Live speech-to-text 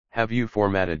Have you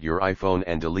formatted your iPhone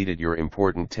and deleted your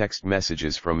important text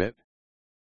messages from it?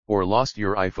 Or lost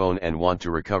your iPhone and want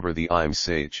to recover the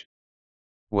iMessage?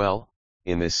 Well,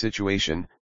 in this situation,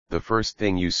 the first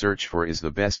thing you search for is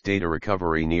the best data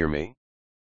recovery near me.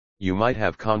 You might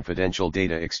have confidential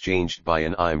data exchanged by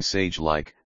an iMessage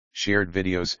like shared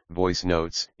videos, voice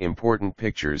notes, important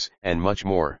pictures, and much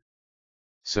more.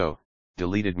 So,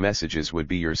 deleted messages would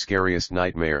be your scariest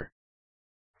nightmare.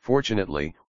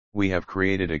 Fortunately, we have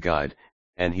created a guide,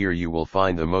 and here you will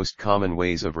find the most common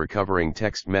ways of recovering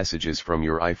text messages from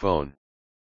your iPhone.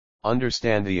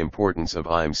 Understand the importance of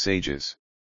iMessages.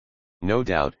 No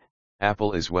doubt,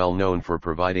 Apple is well known for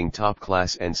providing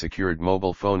top-class and secured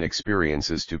mobile phone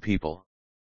experiences to people.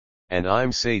 And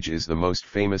iMessage is the most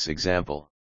famous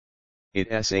example.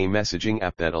 It's a messaging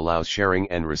app that allows sharing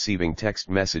and receiving text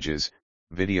messages,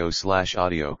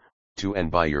 video/audio, to and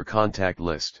by your contact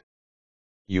list.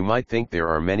 You might think there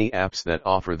are many apps that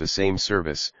offer the same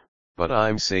service, but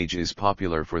iMessage is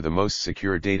popular for the most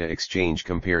secure data exchange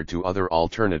compared to other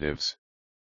alternatives.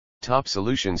 Top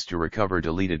solutions to recover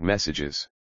deleted messages.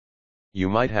 You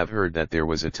might have heard that there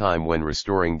was a time when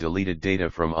restoring deleted data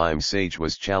from iMessage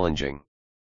was challenging.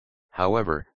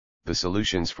 However, the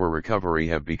solutions for recovery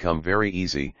have become very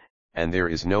easy, and there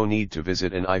is no need to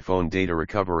visit an iPhone data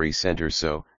recovery center,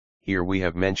 so here we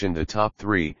have mentioned the top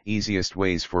 3 easiest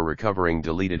ways for recovering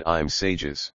deleted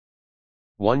iMessages.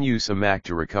 1. Use a Mac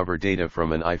to recover data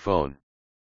from an iPhone.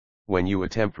 When you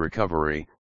attempt recovery,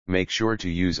 make sure to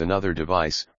use another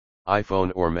device,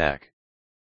 iPhone or Mac.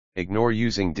 Ignore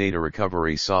using data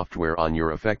recovery software on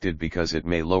your affected because it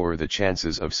may lower the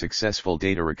chances of successful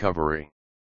data recovery.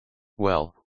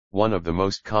 Well, one of the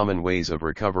most common ways of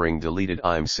recovering deleted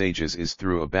iMessages is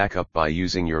through a backup by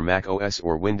using your Mac OS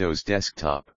or Windows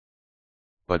desktop.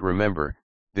 But remember,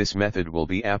 this method will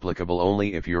be applicable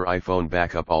only if your iPhone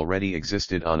backup already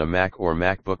existed on a Mac or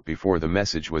MacBook before the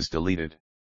message was deleted.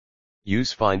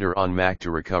 Use Finder on Mac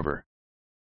to recover.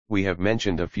 We have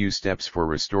mentioned a few steps for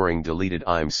restoring deleted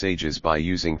iMessages by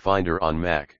using Finder on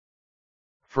Mac.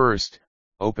 First,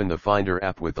 open the Finder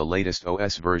app with the latest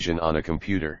OS version on a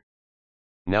computer.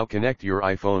 Now connect your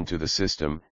iPhone to the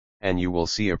system, and you will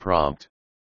see a prompt.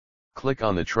 Click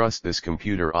on the Trust This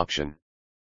Computer option.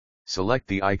 Select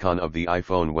the icon of the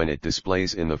iPhone when it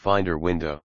displays in the Finder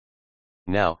window.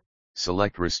 Now,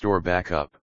 select Restore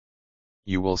Backup.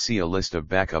 You will see a list of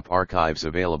backup archives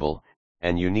available,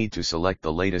 and you need to select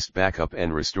the latest backup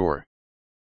and restore.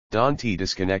 Don't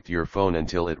disconnect your phone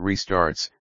until it restarts,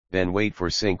 then wait for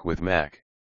sync with Mac.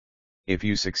 If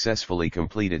you successfully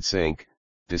completed sync,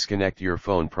 disconnect your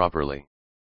phone properly.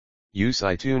 Use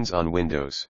iTunes on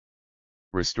Windows.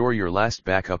 Restore your last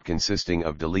backup consisting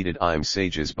of deleted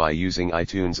iMessages by using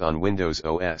iTunes on Windows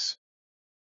OS.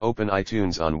 Open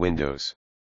iTunes on Windows.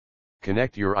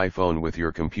 Connect your iPhone with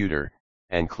your computer,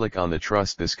 and click on the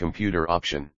Trust This Computer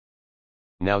option.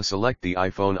 Now select the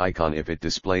iPhone icon if it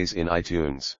displays in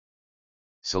iTunes.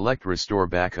 Select Restore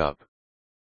Backup.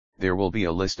 There will be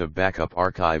a list of backup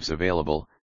archives available,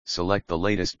 select the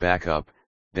latest backup,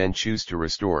 then choose to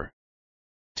restore.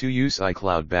 To use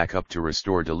iCloud Backup to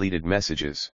restore deleted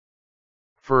messages.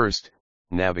 First,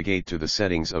 navigate to the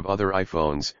settings of other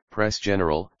iPhones, press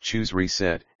General, choose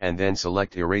Reset, and then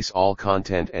select Erase all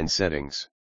content and settings.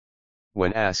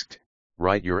 When asked,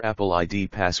 write your Apple ID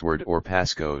password or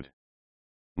passcode.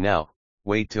 Now,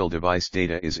 wait till device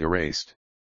data is erased.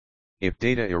 If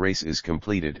data erase is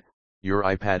completed, your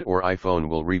iPad or iPhone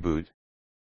will reboot.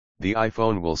 The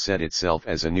iPhone will set itself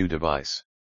as a new device.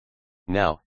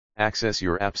 Now, access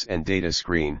your apps and data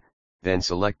screen, then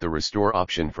select the Restore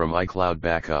option from iCloud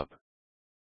Backup.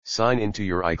 Sign into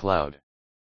your iCloud.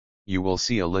 You will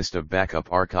see a list of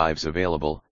backup archives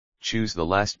available, choose the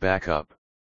last backup.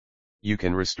 You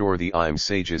can restore the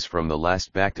iMessages from the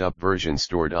last backed up version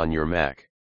stored on your Mac.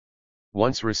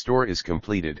 Once restore is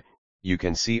completed, you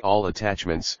can see all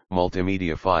attachments,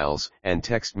 multimedia files, and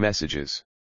text messages.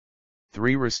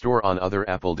 3. Restore on other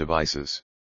Apple devices.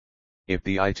 If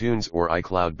the iTunes or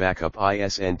iCloud Backup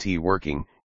isn't working,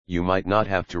 you might not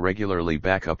have to regularly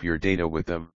back up your data with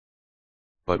them.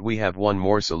 But we have one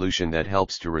more solution that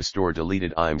helps to restore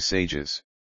deleted iMessages.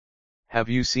 Have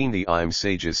you seen the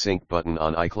iMessages sync button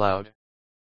on iCloud?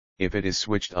 If it is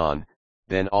switched on,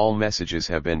 then all messages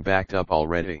have been backed up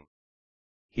already.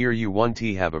 Here you won't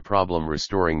have a problem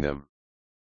restoring them.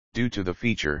 Due to the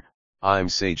feature,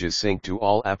 iMessages sync to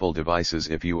all Apple devices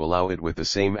if you allow it with the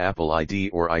same Apple ID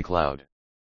or iCloud.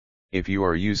 If you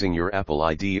are using your Apple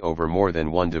ID over more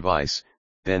than one device,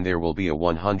 then there will be a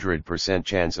 100%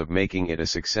 chance of making it a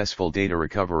successful data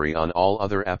recovery on all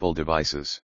other Apple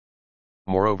devices.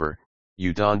 Moreover,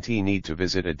 you don't need to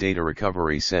visit a data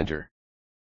recovery center.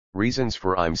 Reasons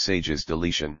for iMessage's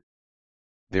deletion.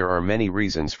 There are many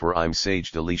reasons for iMessage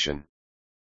deletion.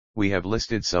 We have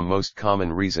listed some most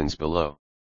common reasons below.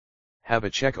 Have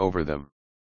a check over them.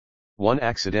 1.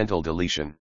 Accidental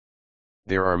deletion.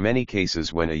 There are many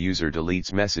cases when a user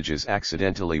deletes messages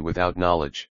accidentally without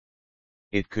knowledge.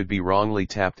 It could be wrongly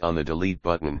tapped on the delete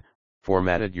button,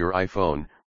 formatted your iPhone,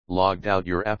 logged out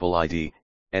your Apple ID,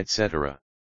 etc.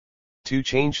 2.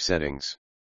 Change settings.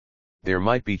 There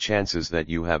might be chances that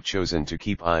you have chosen to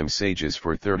keep iMessages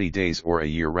for 30 days or a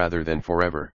year rather than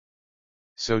forever.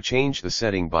 So change the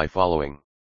setting by following.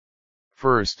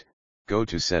 First, go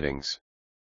to Settings.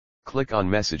 Click on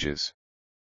Messages.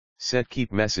 Set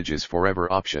Keep Messages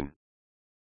Forever option.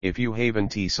 If you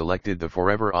haven't selected the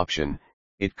Forever option,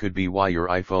 it could be why your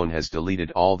iPhone has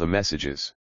deleted all the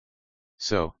messages.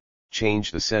 So,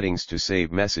 change the settings to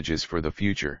save messages for the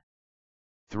future.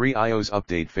 3. iOS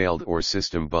update failed or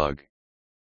system bug.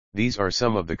 These are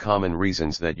some of the common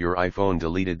reasons that your iPhone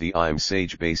deleted the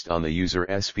iMessage based on the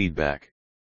user's feedback.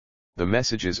 The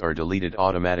messages are deleted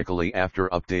automatically after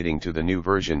updating to the new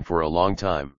version for a long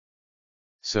time.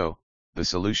 So, the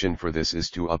solution for this is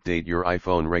to update your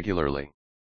iPhone regularly.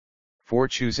 4.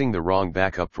 Choosing the wrong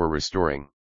backup for restoring.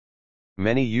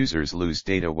 Many users lose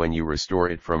data when you restore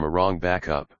it from a wrong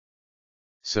backup.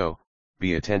 So,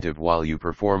 be attentive while you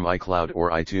perform iCloud or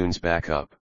iTunes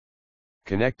backup.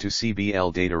 Connect to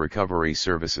CBL data recovery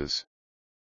services.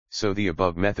 So the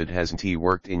above method hasn't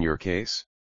worked in your case?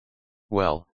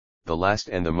 Well, the last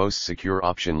and the most secure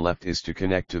option left is to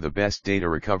connect to the best data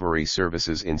recovery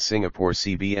services in Singapore,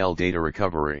 CBL Data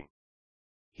Recovery.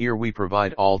 Here we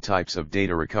provide all types of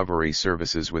data recovery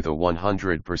services with a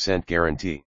 100%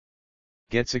 guarantee.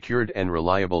 Get secured and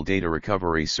reliable data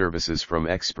recovery services from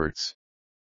experts.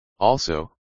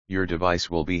 Also, your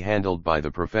device will be handled by the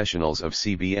professionals of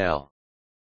CBL.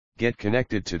 Get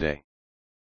connected today.